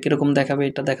এটা কিরকম দেখাবে,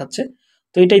 এটা দেখাচ্ছে,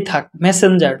 তো এটাই থাক।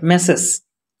 মেসেঞ্জার মেসেজ,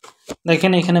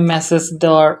 দেখেন এখানে মেসেজ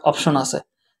দেওয়ার অপশন আছে।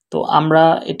 তো আমরা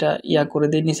এটা ইয়া করে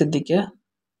দিই নিচের দিকে।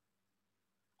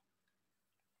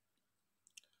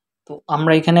 তো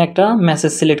আমরা এখানে একটা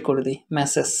মেসেজ সিলেক্ট করে দিই,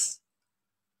 মেসেজ।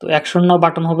 তো অ্যাকশন নাও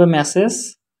বাটন হবে মেসেজ।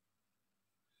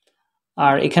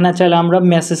 আর এখানে চাইলে আমরা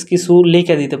মেসেজ কিছু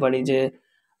লিখে দিতে পারি যে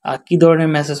কি ধরনের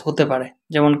মেসেজ হতে পারে।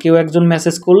 যেমন কেউ একজন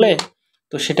মেসেজ করলে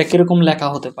তো সেটা কিরকম লেখা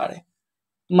হতে পারে,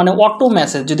 মানে অটো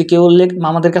মেসেজ। যদি কেউ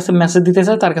আমাদের কাছে মেসেজ দিতে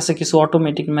চায়, তার কাছে কিছু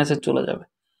অটোমেটিক মেসেজ চলে যাবে।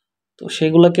 তো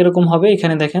সেগুলো কিরকম হবে,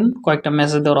 এখানে দেখেন কয়েকটা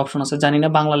মেসেজ দেওয়ার অপশন আছে। জানি না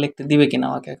বাংলা লিখতে দিবে কিনা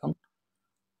আমাকে এখন।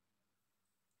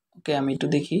 ওকে, আমি একটু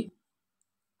দেখি।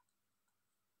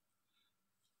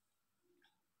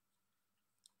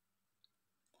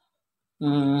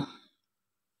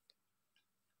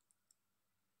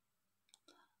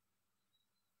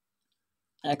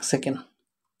 এক সেকেন্ড,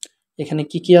 এখানে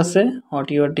কি কি আছে? What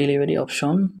your delivery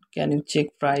option, can you check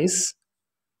price.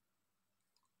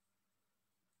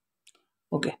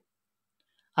 ওকে,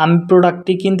 আমি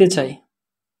প্রোডাক্টটি কিনতে চাই,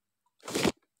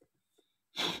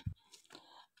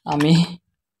 আমি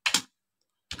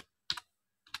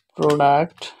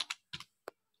প্রোডাক্ট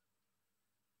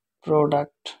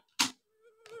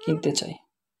কিনতে চাই।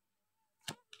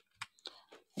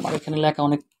 আমার এখানে লেখা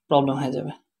অনেক প্রবলেম হয়ে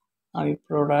যাবে। আমি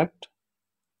প্রোডাক্ট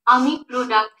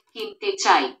কিনতে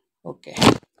চাই। ওকে,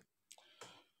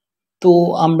 তো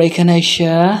আমরা এখানে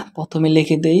এসে প্রথমে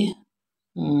লিখে দেই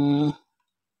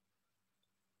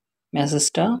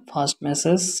মেসেজটা, ফার্স্ট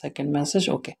মেসেজ, সেকেন্ড মেসেজ।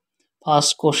 ওকে,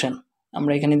 ফার্স্ট কোশ্চেন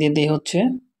আমরা এখানে দিয়ে দিই হচ্ছে,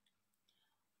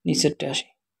 নিচেরটা আসি,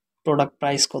 প্রোডাক্ট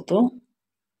প্রাইস কত।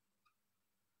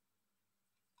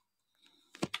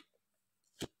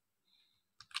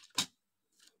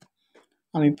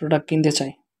 আমি প্রোডাক্ট কিনতে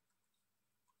চাই।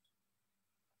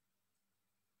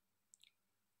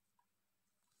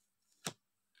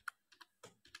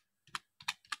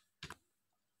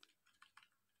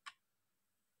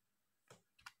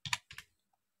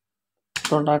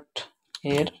 প্রোডাক্ট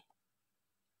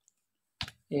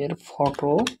এর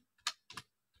ফটো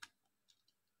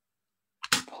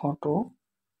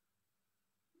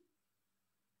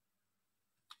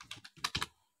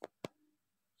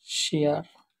শেয়ার,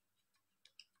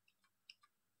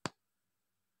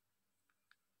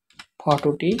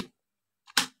 ফটোটি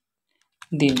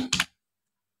দিন।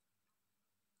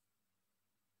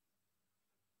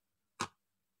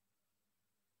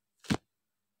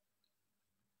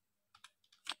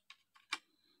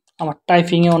 আমার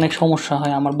টাইপিংয়ে অনেক সমস্যা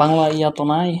হয়, আমার বাংলা ইয়া তো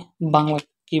নাই, বাংলা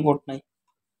কিবোর্ড নাই,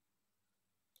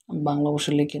 বাংলা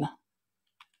অবশ্যই লিখি না।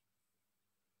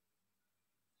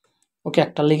 ওকে,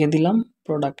 একটা লিখে দিলাম,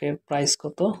 প্রোডাক্টের প্রাইস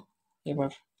কত। এবার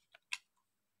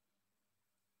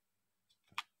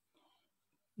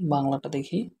বাংলাটা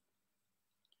দেখি।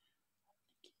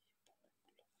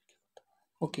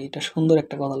 ওকে, এটা সুন্দর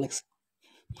একটা কথা লিখছে,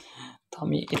 তো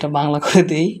আমি এটা বাংলা করে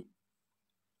দিই।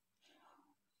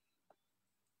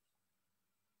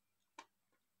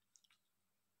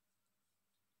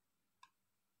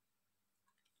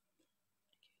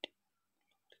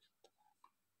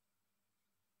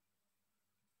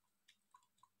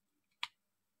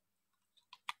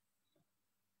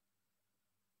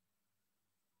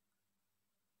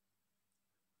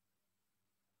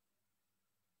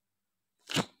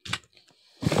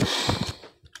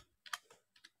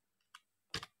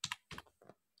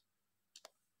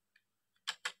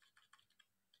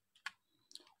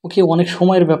 ওকে, অনেক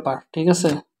সময়ের ব্যাপার, ঠিক আছে।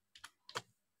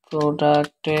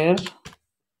 প্রোডাক্টের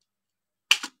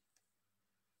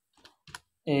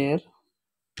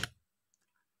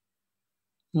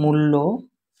মূল্য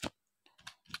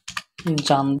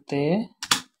জানতে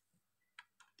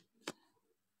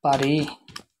পারি,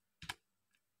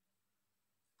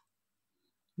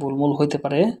 ভুলমূল হইতে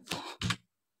পারে।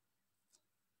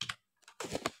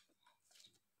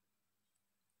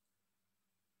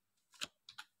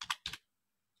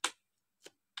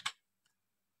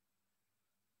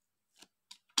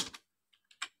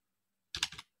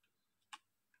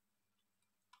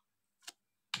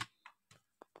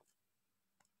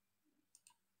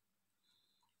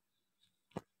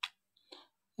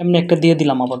 এমনি একটা দিয়ে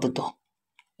দিলাম আপাতত,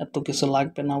 এত কিছু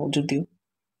লাগবে না যদিও,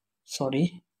 সরি।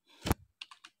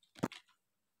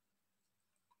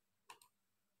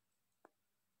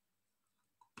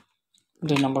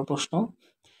 দুই নম্বর প্রশ্ন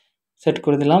সেট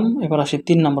করে দিলাম। এবার আসি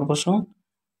 3 নম্বর প্রশ্ন।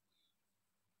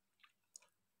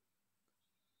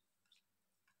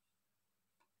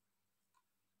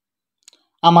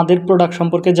 আমাদের প্রোডাক্ট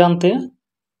সম্পর্কে জানতে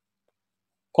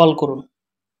কল করুন।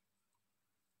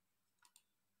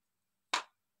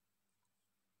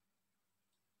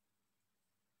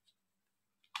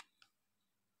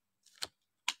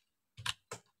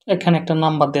 এখানে একটা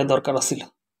নাম্বার দেওয়া দরকার ছিল,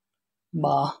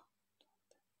 বা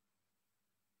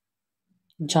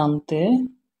জানতে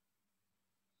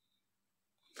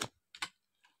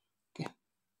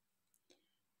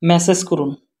মেসেজ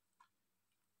করুন।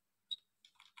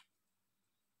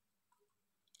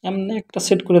 এমনি একটা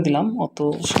সেট করে দিলাম, অত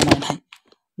সময় নাই।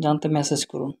 জানতে মেসেজ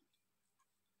করুন।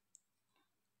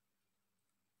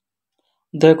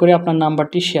 দয়া করে আপনার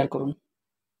নাম্বারটি শেয়ার করুন।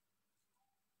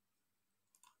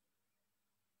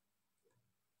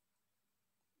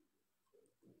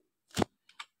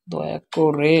 দয়া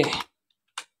করে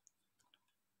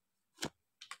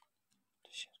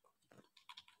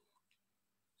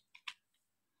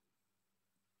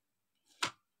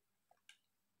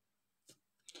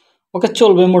ওকে,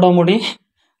 চলবে মোটামুটি।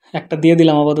 একটা দিয়ে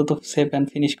দিলাম আপাতত, সেভ অ্যান্ড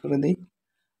ফিনিশ করে দিই।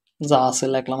 যা আছে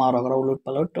লিখলাম, আরো উলট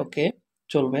পালট। ওকে,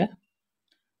 চলবে,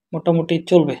 মোটামুটি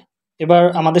চলবে। এবার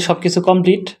আমাদের সবকিছু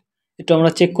কমপ্লিট। একটু আমরা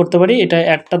চেক করতে পারি এটা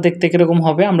অ্যাডটা দেখতে কিরকম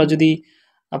হবে। আমরা যদি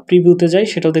প্রিভিউতে যাই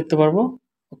সেটাও দেখতে পারবো।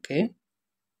 ওকে,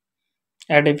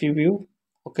 অ্যাড এ প্রিভিউ।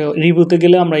 ওকে, রিভিউতে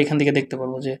গেলে আমরা এখান থেকে দেখতে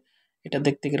পারবো যে এটা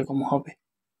দেখতে কিরকম হবে।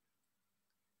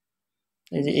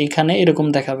 এই যে এইখানে এরকম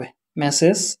দেখাবে,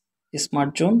 মেসেজ,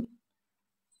 স্মার্ট জোন,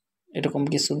 এরকম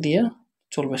কিছু দিয়ে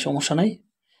চলবে, সমস্যা নাই।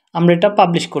 আমরা এটা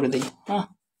পাবলিশ করে দিই। হ্যাঁ,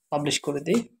 পাবলিশ করে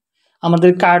দিই। আমাদের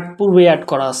কার্ড পূর্বে অ্যাড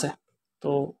করা আছে,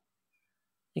 তো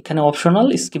এখানে অপশনাল,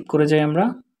 স্কিপ করে যাই আমরা।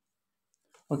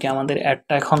 ওকে, আমাদের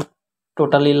অ্যাডটা এখন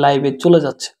টোটালি লাইভে চলে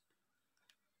যাচ্ছে।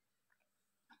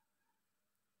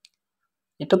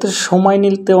 এটাতে সময়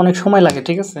নিতে অনেক সময় লাগে,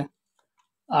 ঠিক আছে।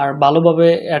 আর ভালোভাবে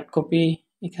অ্যাড কপি,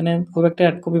 এখানে খুব একটা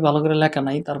অ্যাড কপি ভালো করে লেখা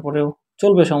নাই, তারপরেও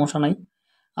চলবে, সমস্যা নাই।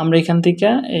 আমরা এখান থেকে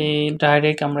এই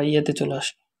ডাইরেক্ট আমরা ইয়েতে চলে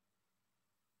আসি।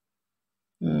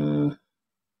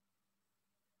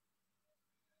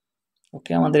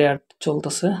 ওকে, আমাদের অ্যাড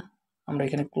চলতেছে, আমরা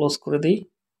এখানে ক্লোজ করে দিই,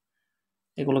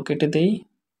 এগুলো কেটে দিই।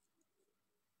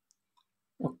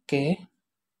 ওকে,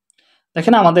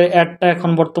 দেখেন আমাদের অ্যাডটা এখন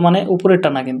বর্তমানে উপরেরটা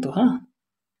না কিন্তু, হ্যাঁ।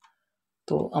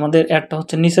 তো আমাদের অ্যাডটা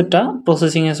হচ্ছে নিচেরটা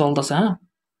প্রসেসিংয়ে চলতেছে, হ্যাঁ।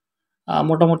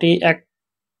 মোটামুটি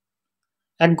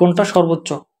এক ঘন্টা সর্বোচ্চ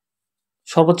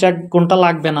 1 ঘন্টা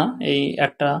লাগবে না এই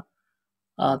অ্যাডটা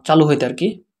চালু হইতে আর কি।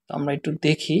 তো আমরা একটু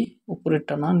দেখি,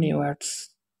 উপরেরটা না, নিউ অ্যাডস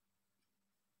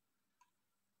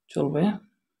চলবে।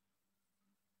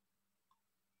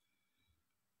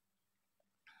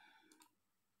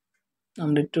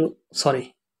 আমরা একটু, সরি,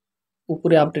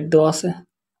 উপরে আপডেট দেওয়া আছে।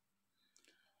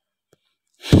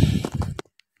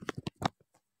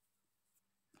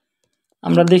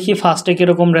 আমরা দেখি ফার্স্টে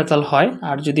কিরকম রেজাল্ট হয়,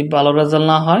 আর যদি ভালো রেজাল্ট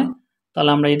না হয়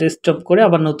তাহলে আমরা এটা স্টপ করে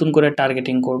আবার নতুন করে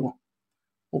টার্গেটিং করব।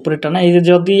 উপরেরটা না, এই যে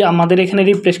যদি আমাদের এখানে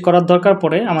রিপ্লেস করার দরকার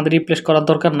পড়ে, আমাদের রিপ্লেস করার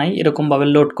দরকার নাই এরকমভাবে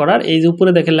লোড করার। এই যে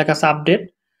উপরে দেখে লেখা আছে আপডেট,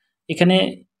 এখানে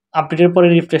আপডেটের পরে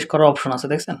রিফ্রেশ করার অপশন আছে,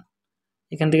 দেখছেন।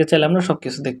 এখান থেকে চাইলে আমরা সব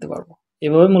কিছু দেখতে পারবো।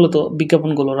 এভাবে মূলত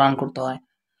বিজ্ঞাপনগুলো রান করতে হয়।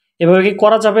 এভাবে কি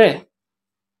করা যাবে?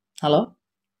 হ্যালো,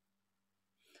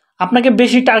 আপনাকে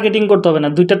বেশি টার্গেটিং করতে হবে না,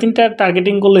 2-3টা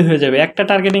টার্গেটিং করলেই হয়ে যাবে। একটা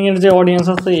টার্গেটিংয়ের যে অডিয়েন্স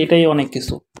আছে এটাই অনেক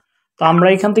কিছু। তো আমরা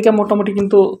এখান থেকে মোটামুটি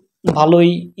কিন্তু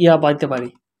ভালোই পাইতে পারি,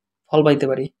 ফল পাইতে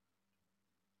পারি।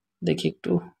 দেখি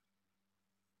একটু,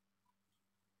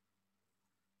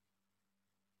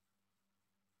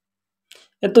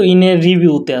 এত ইনের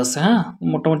রিভিউতে আছে, হ্যাঁ।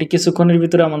 মোটামুটি কিছুক্ষণের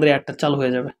ভিতরে আমাদের অ্যাডটা চালু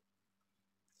হয়ে যাবে।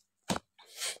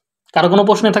 কারো কোনো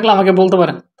প্রশ্ন থাকলে আমাকে বলতে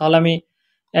পারেন, তাহলে আমি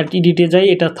অ্যাড এডিটে যাই।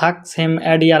 এটা থাক, সেম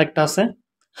অ্যাডই আরেকটা আছে,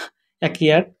 একই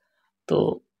অ্যাড। তো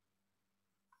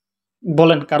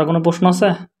বলেন, কারো কোনো প্রশ্ন আছে?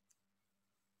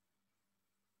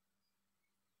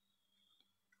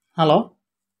 হ্যালো,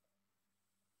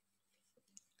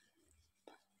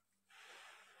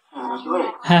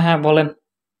 হ্যাঁ হ্যাঁ বলেন।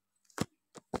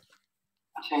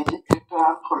 আচ্ছা, এই যে একটা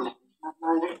অ্যাপ করলেন,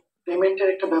 আপনার যে পেমেন্টের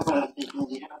একটা ব্যাপার আছে এখানে,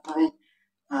 যেখানে আপনার এই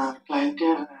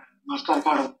ক্লায়েন্টের মাস্টার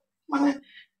কার্ড, মানে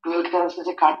ক্রেডিট কার্ডের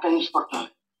যে কার্ডটা ইউজ করতে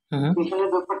হয়, হুম, এখানে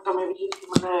ব্যাপারটা মেবি যদি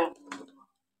মানে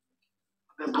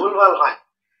ভুলভাল হয়,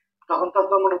 তখন তো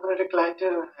আপনার মনে করেন একটা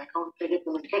ক্লায়েন্টের অ্যাকাউন্ট থেকে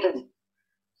পেমেন্ট কেটে দিন,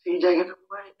 সেই জায়গাটুকু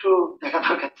একটু দেখা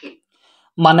দরকার ছিল।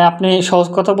 মানে আপনি সহজ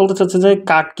কথা বলতে চাচ্ছেন যে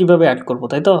কার্ড কিভাবে অ্যাড করব,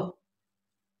 তাই তো?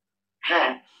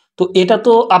 হ্যাঁ, তো এটা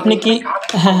তো আপনি কি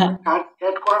হ্যাঁ হ্যাঁ কার্ড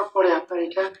অ্যাড করার পরে আপনার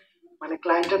এটা মানে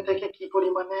ক্লায়েন্টের থেকে কি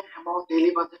পরিমাণে অ্যামাউন্ট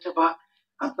ডেইলি বাজেটে বা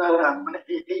আপনার মানে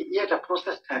এই ইয়েটা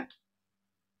প্রসেসটা আর কি।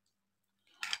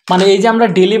 মানে এই যে আমরা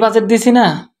ডেইলি বাজেট দিছি না,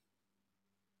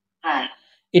 হ্যাঁ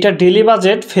এটা ডেইলি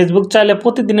বাজেট ফেসবুক চাইলে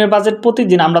প্রতিদিনের বাজেট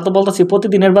প্রতিদিন, আমরা তো বলতেছি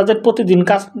প্রতিদিনের বাজেট প্রতিদিন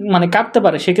কাজ মানে কাটতে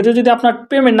পারে। সেক্ষেত্রে যদি আপনার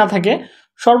পেমেন্ট না থাকে,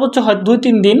 সর্বোচ্চ হয়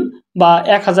 2-3 দিন বা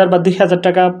 1000 বা 2000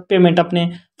 টাকা পেমেন্ট আপনি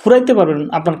ফুরাইতে পারবেন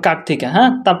আপনার কার্ড থেকে। হ্যাঁ,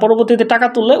 তার পরবর্তীতে টাকা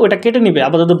তুললে ওইটা কেটে নিবে,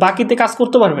 আপাতত বাকিতে কাজ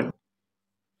করতে পারবেন।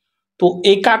 তো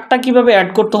এই কার্ডটা কিভাবে অ্যাড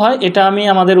করতে হয় এটা আমি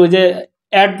আমাদের ওই যে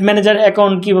অ্যাড ম্যানেজার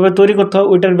অ্যাকাউন্ট কিভাবে তৈরি করতে হয়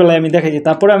ওইটার বেলায় আমি দেখাই।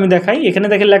 তারপরে আমি দেখাই, এখানে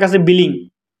দেখেন লেখা আছে বিলিং।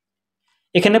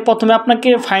 এখানে প্রথমে আপনাকে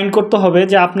ফাইন্ড করতে হবে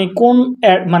যে আপনি কোন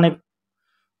মানে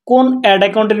কোন অ্যাড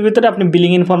অ্যাকাউন্টের ভিতরে আপনি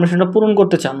বিলিং ইনফরমেশনটা পূরণ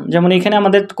করতে চান। যেমন এখানে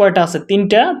আমাদের কয়টা আছে,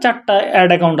 3-4টা অ্যাড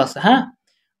অ্যাকাউন্ট আছে। হ্যাঁ,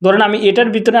 ধরেন আমি এটার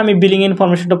ভিতরে আমি বিলিং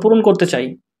ইনফরমেশনটা পূরণ করতে চাই,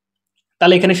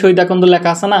 তাহলে এখানে শহীদ অ্যাকাউন্ট লেখা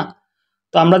আছে না।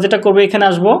 তো আমরা যেটা করবো, এখানে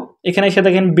আসবো, এখানে এসে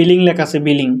দেখেন বিলিং লেখা আছে,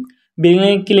 বিলিং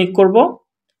বিলিংয়ে ক্লিক করব।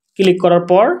 ক্লিক করার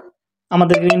পর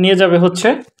আমাদের নিয়ে যাবে হচ্ছে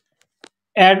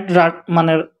অ্যাড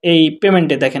মানে এই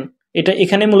পেমেন্টে। দেখেন এটা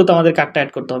এখানে মূলত আমাদের কার্ডটা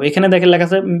অ্যাড করতে হবে। এখানে দেখেন লেখা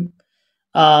আছে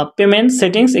পেমেন্ট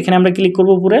সেটিংস, এখানে আমরা ক্লিক করব।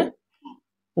 উপরে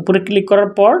উপরে ক্লিক করার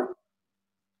পর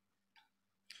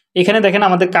এখানে দেখেন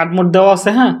আমাদের কার্ড মোড দেওয়া আছে।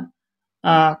 হ্যাঁ,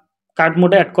 কার্ড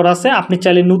মোডে অ্যাড করা আছে। আপনি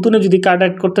চাইলে নতুনে যদি কার্ড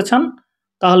অ্যাড করতে চান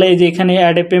তাহলে এই যে এখানে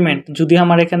অ্যাড এ পেমেন্ট, যদি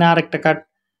আমার এখানে আরেকটা কার্ড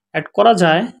অ্যাড করা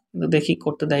যায়, দেখি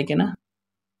করতে দেয় কিনা।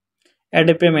 অ্যাড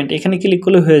এ পেমেন্ট এখানে ক্লিক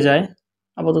করলে হয়ে যায়,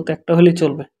 আপাতত একটা হলেই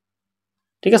চলবে।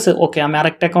 ঠিক আছে, ওকে, আমি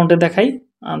আরেকটা অ্যাকাউন্টে দেখাই,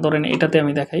 ধরেন এটাতে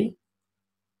আমি দেখাই।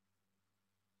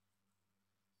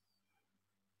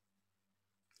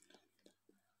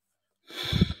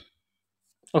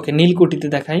 ওকে, নীলকুঠিতে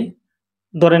দেখাই।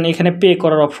 ধরেন এখানে পে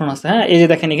করার অপশন আছে। হ্যাঁ, এই যে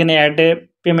দেখেন এখানে অ্যাড এ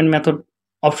পেমেন্ট মেথড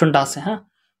অপশনটা আছে। হ্যাঁ,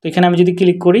 তো এখানে আমি যদি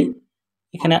ক্লিক করি,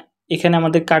 এখানে এখানে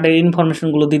আমাদের কার্ডের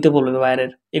ইনফরমেশনগুলো দিতে বলবে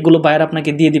বাইরের, এগুলো বাইরে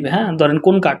আপনাকে দিয়ে দিবে। হ্যাঁ, ধরেন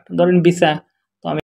কোন কার্ড, ধরেন ভিসা